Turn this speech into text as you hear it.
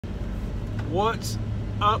What's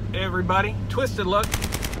up, everybody? Twisted Luck,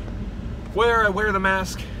 where I wear the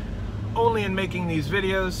mask only in making these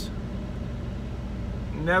videos,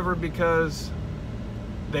 never because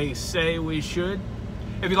they say we should.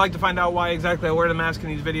 If you'd like to find out why exactly I wear the mask in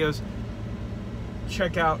these videos,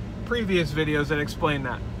 check out previous videos that explain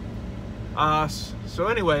that. So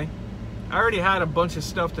anyway, I already had a bunch of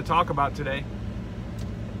stuff to talk about today,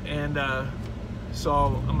 and so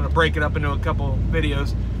I'm going to break it up into a couple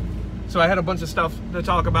videos. So I had a bunch of stuff to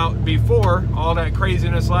talk about before all that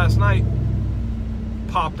craziness last night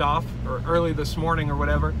popped off, or early this morning or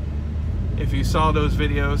whatever. If you saw those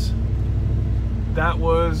videos, that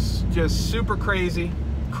was just super crazy,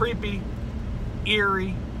 creepy,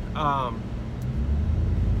 eerie.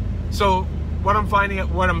 So what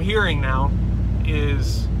I'm hearing now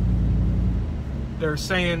is they're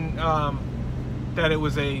saying that it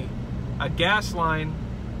was a gas line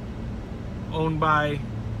owned by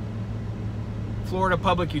Florida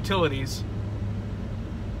Public Utilities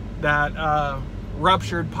that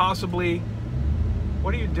ruptured, possibly.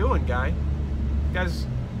 What are you doing, guy? Guys,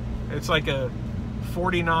 it's like a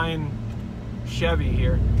 49 Chevy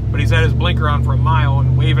here, but he's had his blinker on for a mile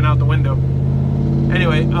and waving out the window.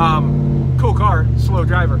 Anyway, cool car, slow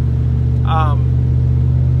driver.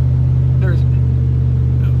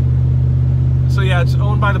 So yeah, it's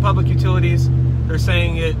owned by the Public Utilities. They're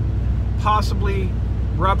saying it possibly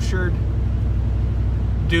ruptured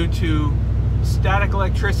due to static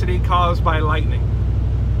electricity caused by lightning.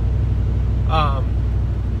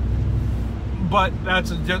 But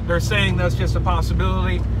they're saying that's just a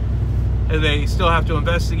possibility. They still have to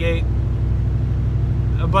investigate.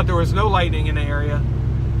 But there was no lightning in the area,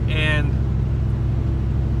 and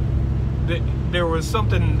there was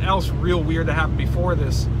something else real weird that happened before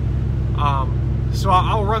this. So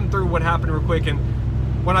I'll run through what happened real quick. And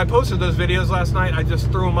when I posted those videos last night, I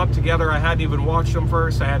just threw them up together. I hadn't even watched them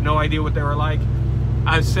first. I had no idea what they were like.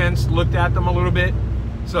 I've since looked at them a little bit,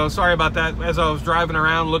 so sorry about that. As I was driving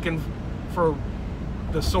around looking for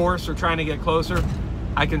the source or trying to get closer,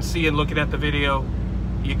 I can see, and looking at the video,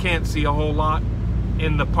 you can't see a whole lot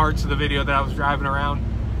in the parts of the video that I was driving around.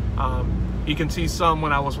 You can see some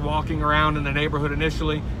when I was walking around in the neighborhood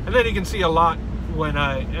initially, and then you can see a lot when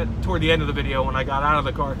toward the end of the video when I got out of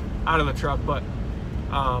the car, out of the truck. But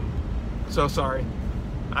so sorry.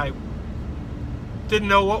 I didn't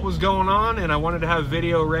know what was going on, and I wanted to have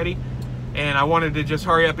video ready, and I wanted to just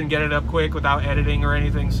hurry up and get it up quick without editing or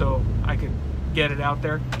anything, so I could get it out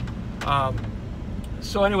there.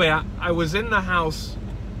 So anyway, I was in the house,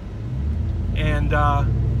 and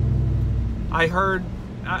I heard,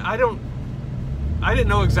 I didn't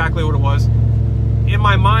know exactly what it was. In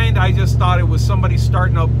my mind, I just thought it was somebody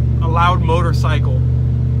starting up a loud motorcycle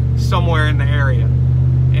somewhere in the area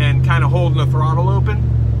and kind of holding the throttle open.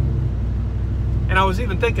 And I was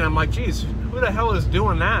even thinking, I'm like, geez, who the hell is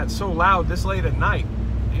doing that so loud this late at night?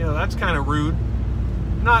 You know, that's kind of rude.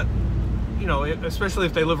 Not, you know, especially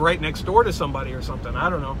if they live right next door to somebody or something. I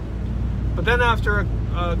don't know. But then after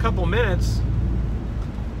a couple minutes,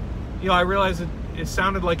 you know, I realized it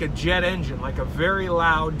sounded like a jet engine, like a very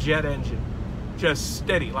loud jet engine. Just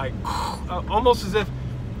steady, like almost as if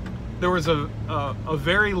there was a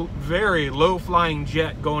very, very low flying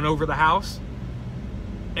jet going over the house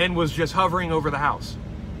and was just hovering over the house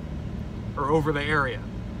or over the area.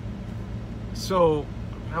 So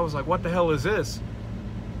I was like, what the hell is this?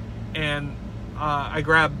 And I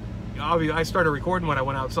started recording when I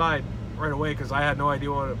went outside right away, because I had no idea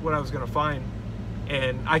what I was going to find.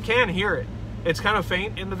 And I can hear it. It's kind of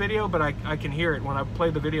faint in the video, but I can hear it when I play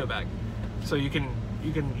the video back. So you can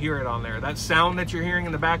hear it on there. That sound that you're hearing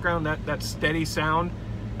in the background, that steady sound,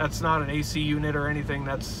 that's not an AC unit or anything.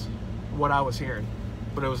 That's what I was hearing,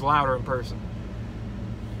 but it was louder in person.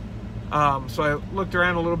 So I looked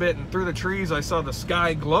around a little bit, and through the trees I saw the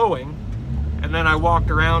sky glowing, and then I walked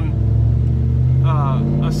around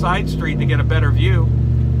a side street to get a better view,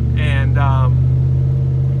 and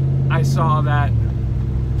I saw that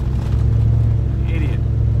idiot.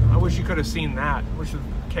 I wish you could have seen that. I wish the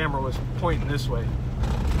camera was pointing this way.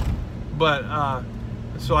 But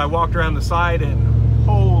so I walked around the side, and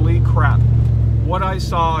holy crap, what I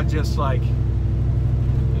saw, just like,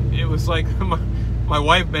 it was like my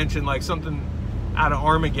wife mentioned, like something out of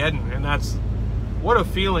Armageddon. And that's what a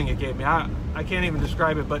feeling it gave me. I can't even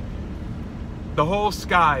describe it, but the whole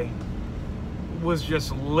sky was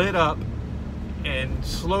just lit up and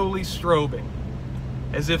slowly strobing,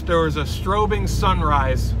 as if there was a strobing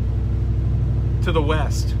sunrise to the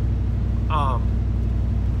west,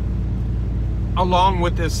 along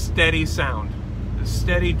with this steady sound, this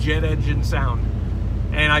steady jet engine sound.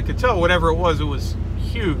 And I could tell whatever it was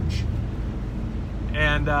huge.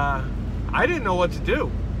 And I didn't know what to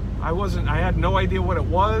do. I had no idea what it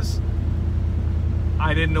was.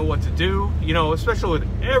 I didn't know what to do, you know, especially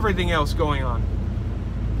with everything else going on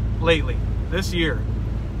lately, this year,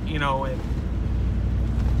 you know, and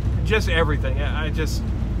just everything. I just,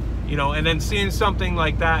 you know, and then seeing something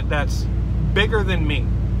like that that's bigger than me.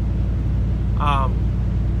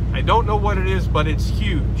 I don't know what it is, but it's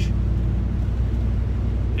huge.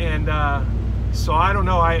 And so I don't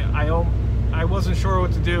know. I wasn't sure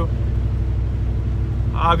what to do.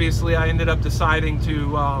 Obviously, I ended up deciding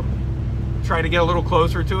to try to get a little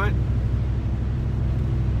closer to it,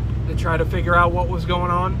 to try to figure out what was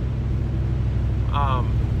going on.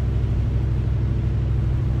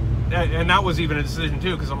 And that was even a decision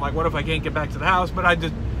too, because I'm like, what if I can't get back to the house? But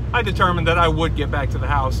I determined that I would get back to the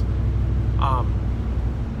house.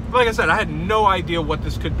 Like I said, I had no idea what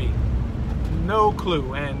this could be. No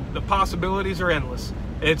clue, and the possibilities are endless.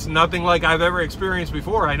 It's nothing like I've ever experienced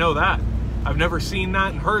before, I know that. I've never seen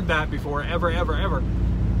that and heard that before, ever, ever, ever.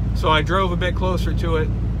 So I drove a bit closer to it.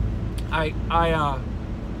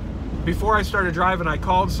 Before I started driving, I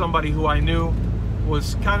called somebody who I knew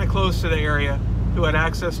was kind of close to the area, who had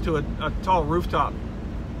access to a tall rooftop.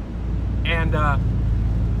 And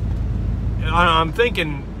I'm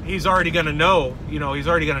thinking he's already gonna know, you know, he's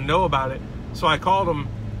already gonna know about it. So I called him,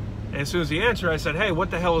 and as soon as he answered, I said, hey, what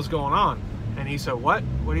the hell is going on? And he said, what?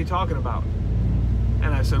 What are you talking about?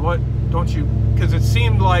 And I said, what? Don't you, because it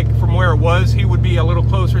seemed like from where it was, he would be a little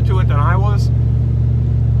closer to it than I was.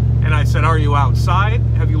 And I said, are you outside?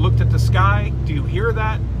 Have you looked at the sky? Do you hear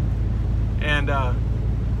that? And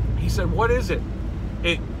he said, what is it?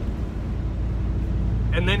 And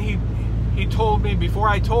then he told me, before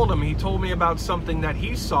I told him, he told me about something that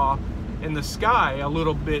he saw in the sky a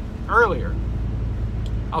little bit earlier.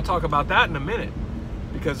 I'll talk about that in a minute,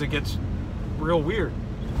 because it gets real weird.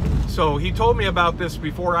 So he told me about this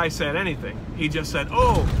before I said anything. He just said,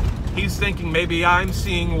 oh, he's thinking maybe I'm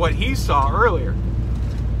seeing what he saw earlier.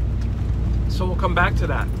 So we'll come back to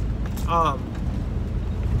that.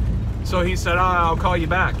 So he said, oh, I'll call you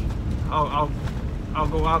back. I'll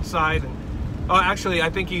go outside. And actually, I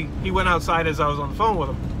think he went outside as I was on the phone with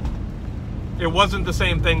him. It wasn't the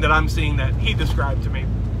same thing that I'm seeing that he described to me,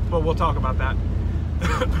 but we'll talk about that.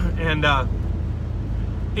 And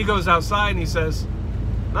he goes outside and he says,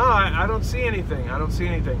 no, I don't see anything. I don't see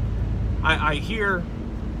anything. I hear,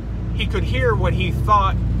 he could hear what he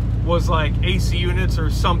thought was like AC units or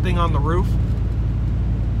something on the roof,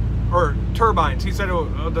 or turbines. He said,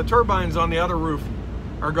 oh, the turbines on the other roof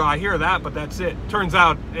are going, I hear that, but that's it. Turns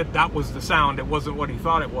out that was the sound. It wasn't what he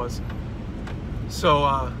thought it was.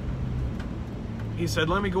 So he said,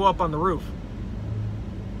 let me go up on the roof.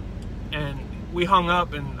 And we hung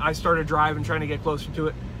up, and I started driving, trying to get closer to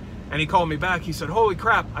it. And he called me back. He said, holy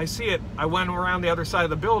crap, I see it. I went around the other side of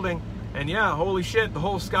the building, and yeah, holy shit, the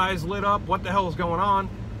whole sky's lit up. What the hell is going on?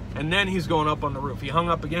 And then he's going up on the roof. He hung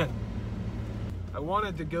up again. I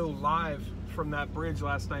wanted to go live from that bridge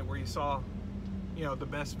last night where you saw, you know, the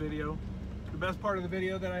best part of the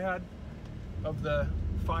video that I had of the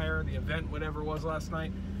fire, the event, whatever it was last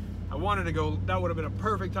night. I wanted to go, that would have been a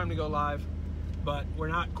perfect time to go live, but we're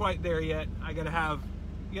not quite there yet. You gotta have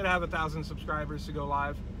 1,000 subscribers to go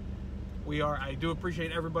live. I do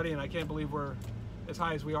appreciate everybody, and I can't believe we're as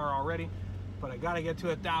high as we are already, but I gotta get to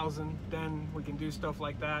 1,000, then we can do stuff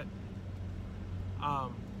like that.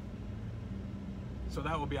 So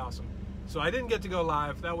that would be awesome. So I didn't get to go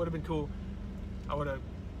live. That would have been cool. I would have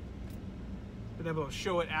been able to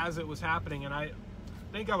show it as it was happening, and I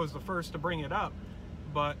think I was the first to bring it up,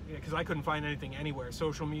 but because I couldn't find anything anywhere.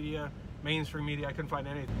 Social media, mainstream media, I couldn't find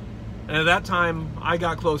anything. And at that time, I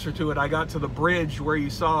got closer to it. I got to the bridge where you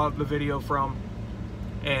saw the video from,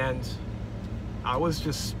 and I was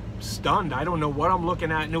just stunned. I don't know what I'm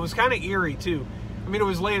looking at, and it was kind of eerie too. I mean, it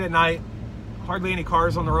was late at night, hardly any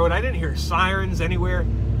cars on the road. I didn't hear sirens anywhere.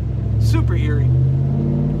 Super eerie.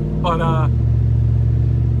 But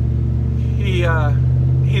he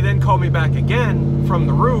then called me back again from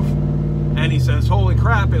the roof, and he says, holy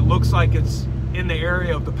crap, it looks like it's in the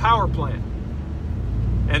area of the power plant.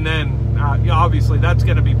 And then obviously that's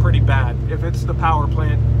going to be pretty bad if it's the power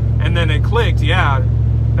plant. And then it clicked, yeah,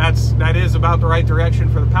 that is about the right direction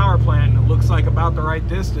for the power plant, and it looks like about the right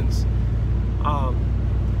distance.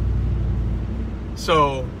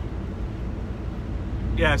 So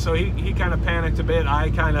yeah, so he kind of panicked a bit.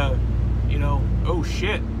 I kind of, you know, oh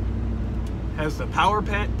shit, has the power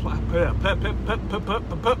plant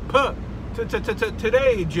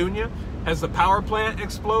today, Junior, has the power plant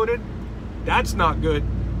exploded? That's not good.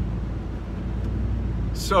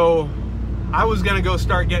 So I was gonna go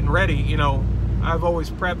start getting ready. You know, I've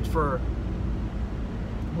always prepped for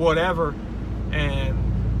whatever,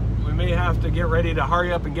 and we may have to get ready to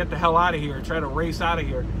hurry up and get the hell out of here, try to race out of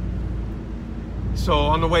here. So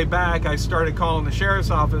on the way back, I started calling the sheriff's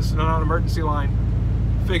office, non-emergency line,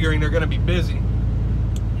 figuring they're going to be busy.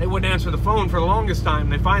 They wouldn't answer the phone for the longest time.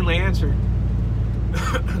 They finally answered.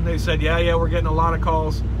 They said, yeah, we're getting a lot of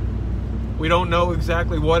calls. We don't know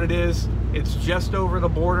exactly what it is. It's just over the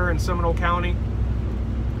border in Seminole County.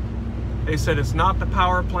 They said it's not the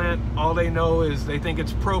power plant. All they know is they think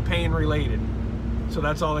it's propane related. So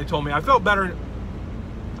that's all they told me. I felt better,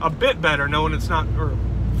 a bit better, knowing it's not, or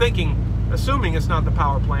assuming it's not the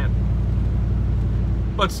power plant.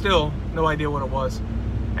 But still, no idea what it was.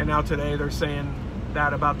 And now today they're saying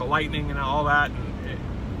that about the lightning and all that,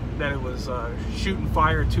 and that it was shooting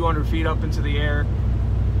fire 200 feet up into the air.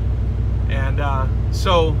 And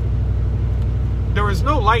so there was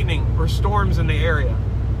no lightning or storms in the area.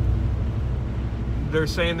 They're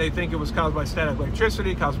saying they think it was caused by static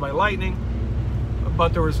electricity, caused by lightning,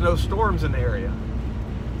 but there was no storms in the area.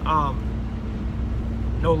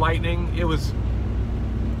 No lightning. It was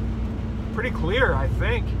pretty clear, I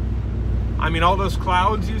think. I mean, all those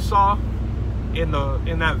clouds you saw in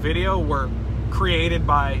that video were created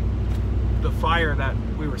by the fire that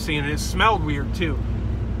we were seeing. And it smelled weird too.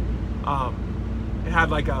 It had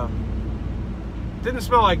like didn't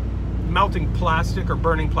smell like melting plastic or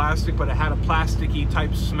burning plastic, but it had a plasticky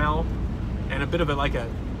type smell and a bit of it like a,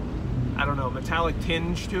 I don't know, metallic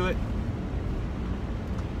tinge to it.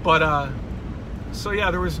 But so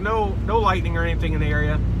yeah, there was no lightning or anything in the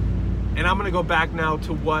area. And I'm gonna go back now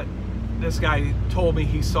to what this guy told me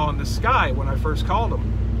he saw in the sky when I first called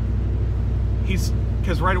him.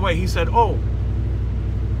 Because right away he said, oh,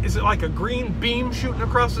 is it like a green beam shooting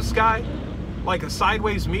across the sky? Like a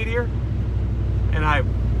sideways meteor? And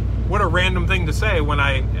what a random thing to say when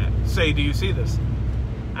I say, do you see this?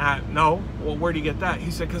 No. Well, where do you get that?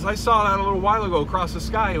 He said, because I saw that a little while ago across the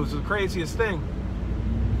sky. It was the craziest thing.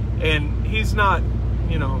 And he's not,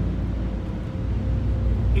 you know,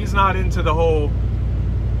 he's not into the whole,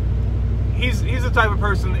 he's the type of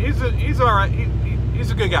person, he's all right,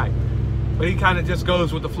 he's a good guy. But he kind of just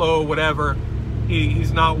goes with the flow, whatever.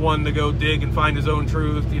 He's not one to go dig and find his own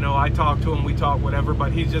truth. You know, I talk to him, we talk, whatever,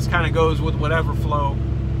 but he just kind of goes with whatever flow.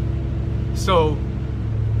 So,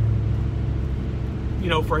 you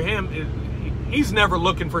know, for him, he's never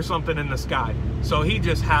looking for something in the sky. So he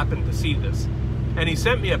just happened to see this. And he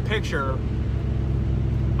sent me a picture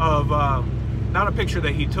of, not a picture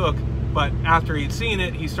that he took, but after he'd seen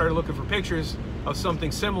it, he started looking for pictures of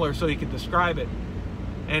something similar so he could describe it.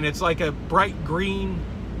 And it's like a bright green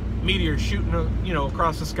meteor shooting, you know,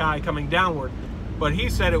 across the sky coming downward. But he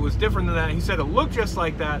said it was different than that. He said it looked just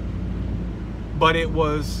like that, but it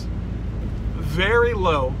was very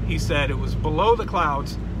low. He said it was below the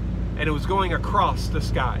clouds and it was going across the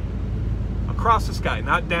sky. Across the sky,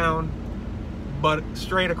 not down, but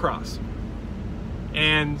straight across.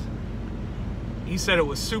 And he said it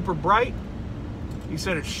was super bright. He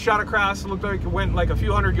said it shot across, it looked like it went like a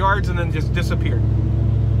few hundred yards and then just disappeared.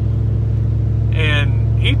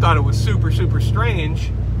 And he thought it was super, super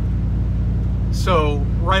strange. So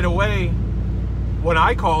right away, when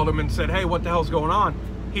I called him and said, hey, what the hell's going on?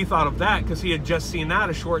 He thought of that because he had just seen that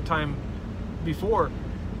a short time before.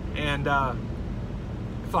 And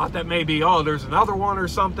thought that maybe, oh, there's another one or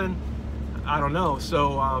something. I don't know.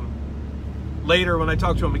 So later when I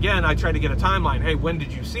talked to him again, I tried to get a timeline. Hey, when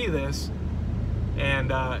did you see this?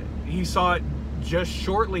 And he saw it just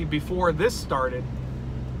shortly before this started.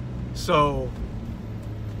 So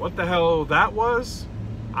what the hell that was,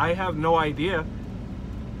 I have no idea.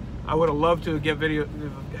 I would have loved to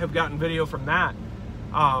have gotten video from that,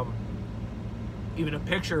 even a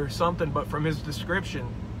picture or something. But from his description,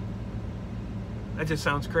 that just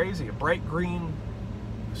sounds crazy. A bright green,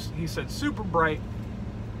 he said super bright,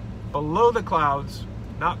 below the clouds,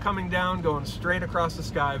 not coming down, going straight across the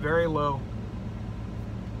sky, very low,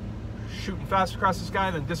 shooting fast across the sky,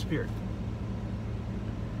 then disappeared.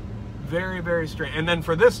 Very, very strange. And then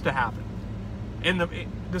for this to happen in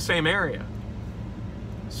the same area.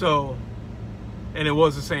 So, and it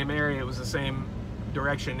was the same area, it was the same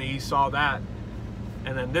direction. He saw that,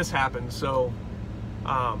 and then this happened. So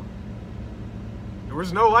there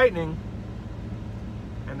was no lightning,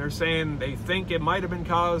 and they're saying they think it might have been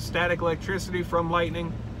caused static electricity from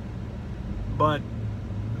lightning, but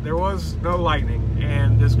there was no lightning.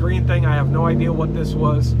 And this green thing, I have no idea what this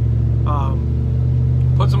was.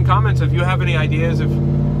 Put some comments if you have any ideas, if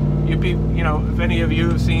if any of you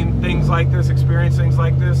have seen things like this, experienced things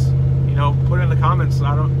like this, you know, put it in the comments.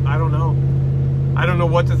 I don't know. I don't know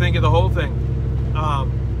what to think of the whole thing.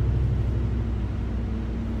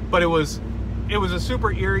 But it was it was a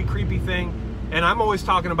super eerie, creepy thing. And I'm always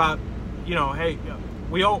talking about, you know, hey,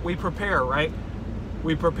 we prepare, right?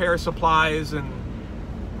 We prepare supplies and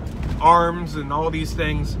arms and all these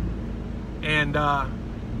things. And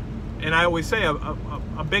I always say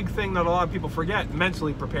a big thing that a lot of people forget: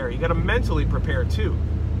 mentally prepare. You got to mentally prepare too,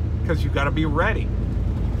 because you got to be ready.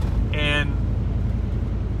 And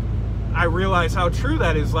I realized how true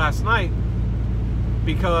that is last night,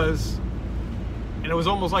 because, and it was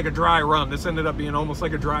almost like a dry run. This ended up being almost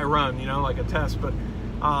like a dry run, you know, like a test, but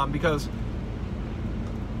because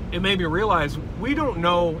it made me realize we don't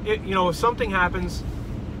know, you know, if something happens,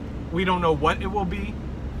 we don't know what it will be.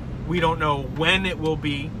 We don't know when it will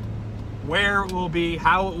be, where it will be,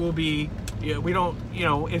 how it will be. We don't, you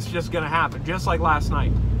know, it's just going to happen. Just like last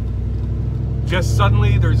night. Just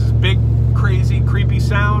suddenly there's this big, crazy, creepy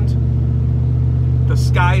sound. The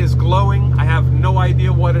sky is glowing. I have no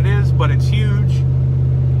idea what it is, but it's huge.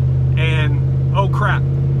 And, oh crap,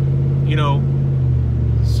 you know,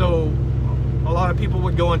 so a lot of people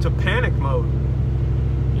would go into panic mode,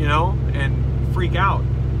 you know, and freak out.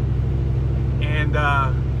 And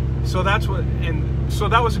so that's what, and so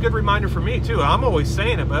that was a good reminder for me too. I'm always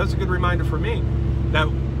saying it, but that's a good reminder for me that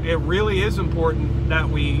it really is important that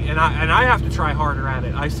we, and I have to try harder at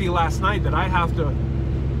it. I see last night that I have to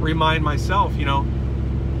remind myself, you know,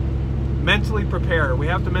 mentally prepare. We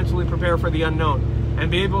have to mentally prepare for the unknown and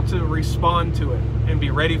be able to respond to it and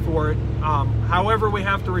be ready for it. However we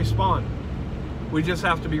have to respond, we just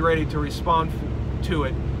have to be ready to respond to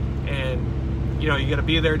it. And, you know, you got to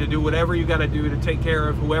be there to do whatever you got to do to take care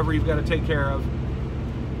of whoever you've got to take care of.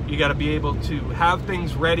 You got to be able to have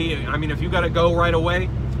things ready. I mean, if you got to go right away,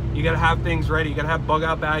 you got to have things ready. You got to have bug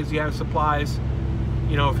out bags. You have supplies.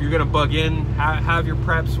 You know, if you're going to bug in, have your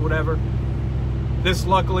preps, whatever. This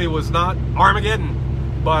luckily was not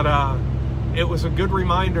Armageddon, but it was a good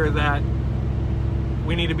reminder that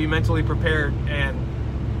we need to be mentally prepared.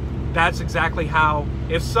 And that's exactly how,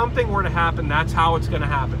 if something were to happen, that's how it's going to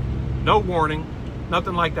happen. No warning,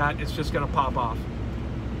 nothing like that. It's just going to pop off.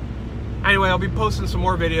 Anyway, I'll be posting some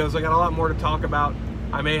more videos. I got a lot more to talk about.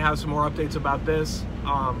 I may have some more updates about this.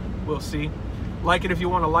 We'll see. Like it if you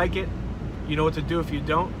want to like it. You know what to do if you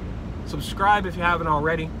don't. Subscribe if you haven't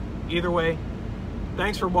already. Either way,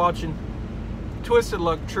 thanks for watching. Twisted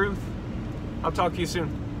Luck Truth. I'll talk to you soon.